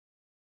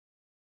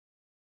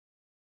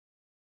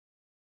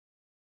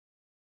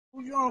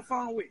Who you on the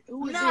phone with?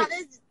 Who is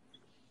this?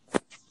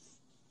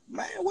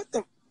 Man, what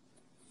the?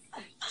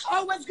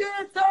 Oh, what's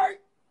good, Turk?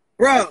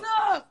 Bro. What's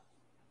up?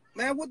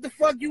 Man, what the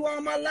fuck you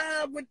on my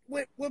live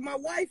with my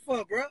wife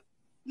for, bro?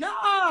 Nah,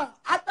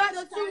 I thought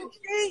that you.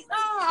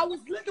 Nah, I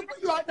was looking for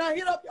you right now.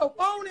 Hit up your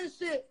phone and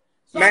shit.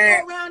 So Man,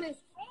 I go around and.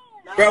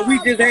 Nah, bro, we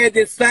just had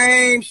this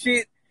same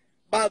shit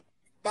about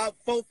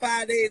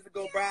 4-5 days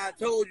ago, bro. I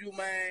told you,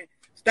 man.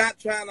 Stop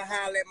trying to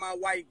holler at my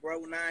wife, bro,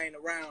 when I ain't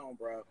around,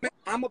 bro.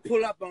 I'ma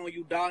pull up on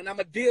you, dog, and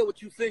I'ma deal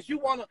with you. Since you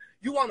wanna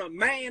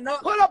man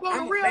up, pull up on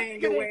I'ma the real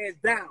man your ass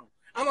down.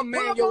 I'ma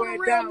man up your on ass the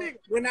real down. nigga.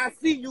 When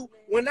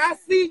I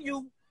see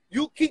you,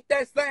 you keep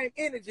that same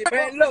energy,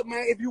 man. Look,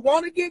 man, if you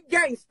wanna get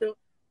gangster,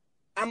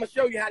 I'ma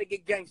show you how to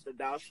get gangster,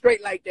 dog.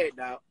 Straight like that,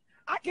 dog.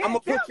 I can't I'ma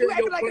tell put you in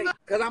your like place,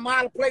 cause I'm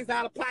out of place,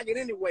 out of pocket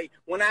anyway.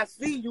 When I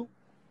see you,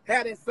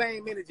 have that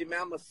same energy,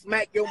 man. I'ma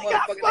smack your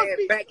motherfucking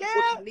ass back to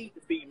what you need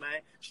to be,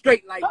 man.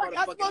 Straight like I'm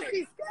motherfucking supposed to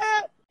be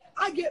scared.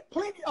 I get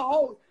plenty of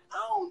hoes.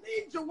 I don't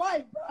need your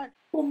wife, bro.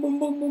 Boom, boom,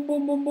 boom, boom,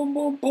 boom, boom, boom,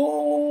 boom,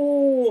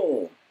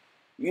 boom.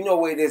 You know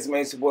what it is,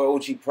 man. It's your boy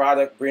OG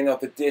Product, bring up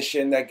the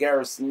edition, that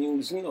Garrison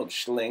News. You know the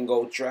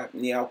schlingo, trap,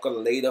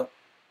 later.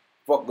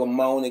 Fuck them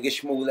on and get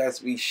smooth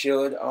as we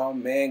should. Oh,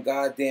 man,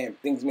 goddamn.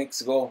 Things makes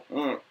it go,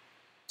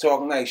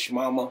 talk nice,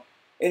 mama.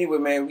 Anyway,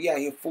 man, we out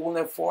here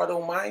fooling for,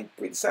 don't mind.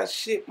 Pretty size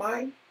shit,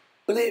 mind.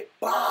 Blip,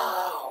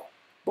 bow.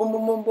 Boom,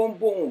 boom, boom, boom,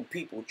 boom.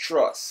 People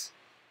trust.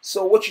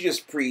 So what you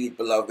just preed,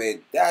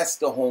 beloved, that's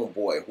the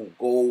homeboy who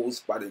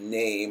goes by the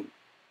name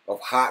of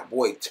Hot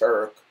Boy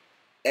Turk,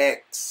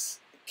 X,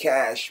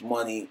 Cash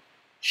Money,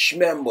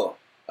 Schmember.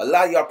 A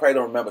lot of y'all probably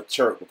don't remember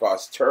Turk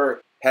because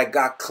Turk had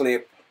got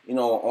clipped, you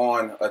know,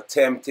 on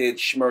attempted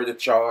murder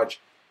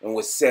charge and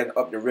was sent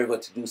up the river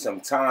to do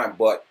some time.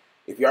 But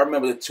if y'all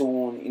remember the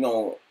tune, you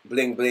know,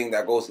 Bling Bling,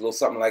 that goes a little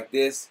something like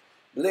this.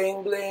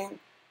 Bling Bling,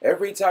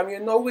 every time you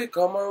know we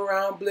come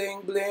around,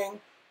 bling bling.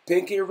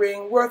 Pinky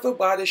ring worth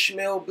about a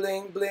schmill,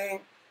 bling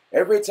bling.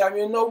 Every time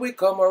you know we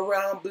come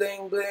around,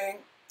 bling bling.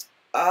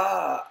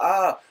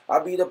 I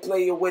be the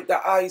player with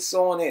the ice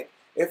on it.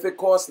 If it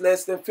costs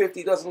less than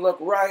 50, doesn't look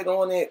right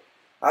on it.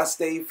 I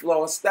stay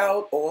flossed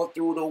out all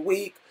through the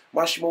week.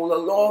 My schmool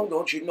along,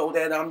 don't you know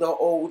that I'm the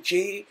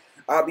OG?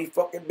 I be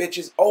fucking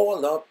bitches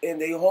all up in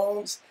their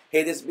homes.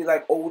 Haters be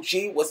like,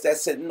 OG, what's that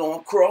sitting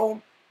on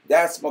chrome?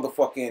 That's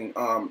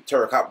motherfucking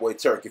Turk, Hot Boy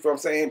Turk. You feel what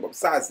I'm saying? But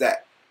besides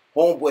that,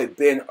 homeboy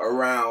been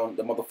around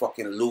the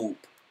motherfucking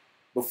loop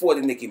before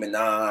the Nicki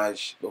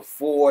Minaj,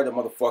 before the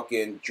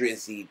motherfucking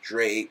Drizzy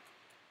Drake,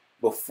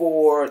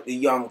 before the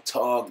Young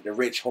Tug, the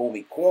Rich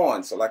Homie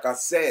Quan. So like I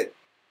said,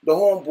 the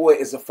homeboy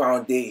is a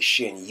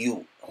foundation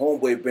youth.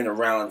 Homeboy been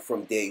around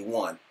from day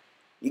one.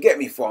 You get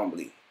me,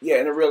 family? Yeah,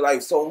 in the real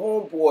life. So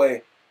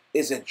homeboy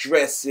is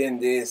addressing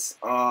this,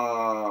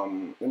 let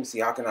me see,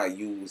 how can I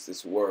use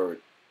this word?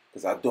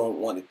 Because I don't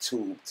want the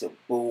tube to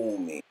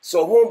boom me.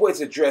 So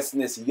homeboy's addressing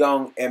this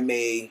young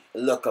M.A.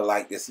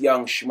 lookalike, this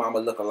young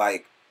Shmama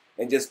lookalike,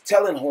 and just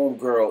telling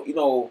homegirl, you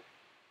know,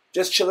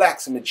 just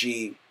chillax, my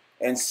G,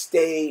 and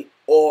stay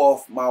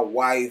off my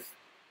wife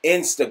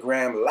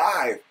Instagram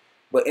live.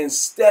 But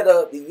instead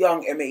of the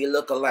young M.A.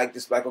 lookalike,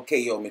 just like, okay,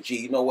 yo, my G,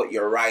 you know what,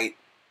 you're right.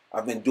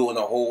 I've been doing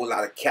a whole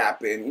lot of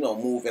capping, you know,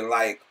 moving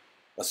like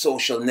a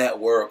social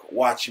network,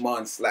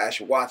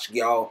 watchman/watch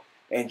y'all,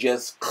 and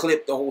just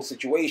clip the whole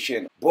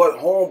situation. But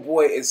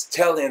homeboy is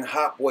telling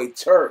Hot Boy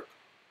Turk,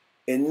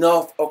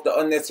 enough of the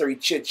unnecessary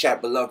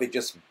chit-chat, beloved.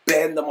 Just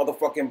bend the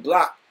motherfucking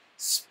block.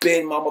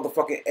 Spin my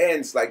motherfucking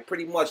ends. Like,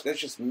 pretty much,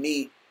 let's just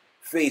meet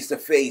face to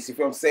face. You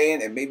feel what I'm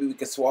saying? And maybe we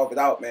can swap it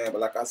out, man.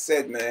 But like I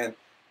said, man,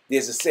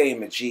 there's a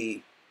saying,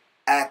 G.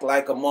 Act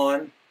like a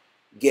man,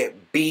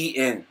 get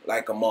beaten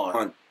like a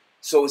man.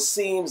 So it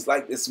seems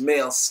like this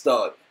male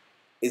stud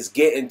is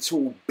getting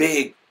too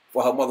big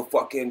for her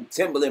motherfucking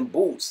Timberland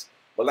boots.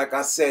 But like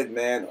I said,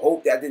 man,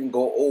 hope that didn't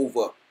go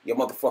over your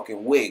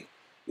motherfucking wig.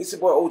 This is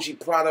boy OG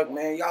Product,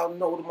 man. Y'all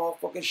know the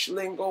motherfucking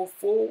schlingo,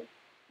 fool.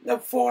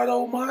 Never for it,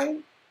 oh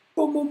mine.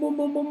 Boom, boom, boom,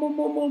 boom, boom, boom,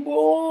 boom, boom,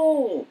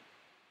 boom.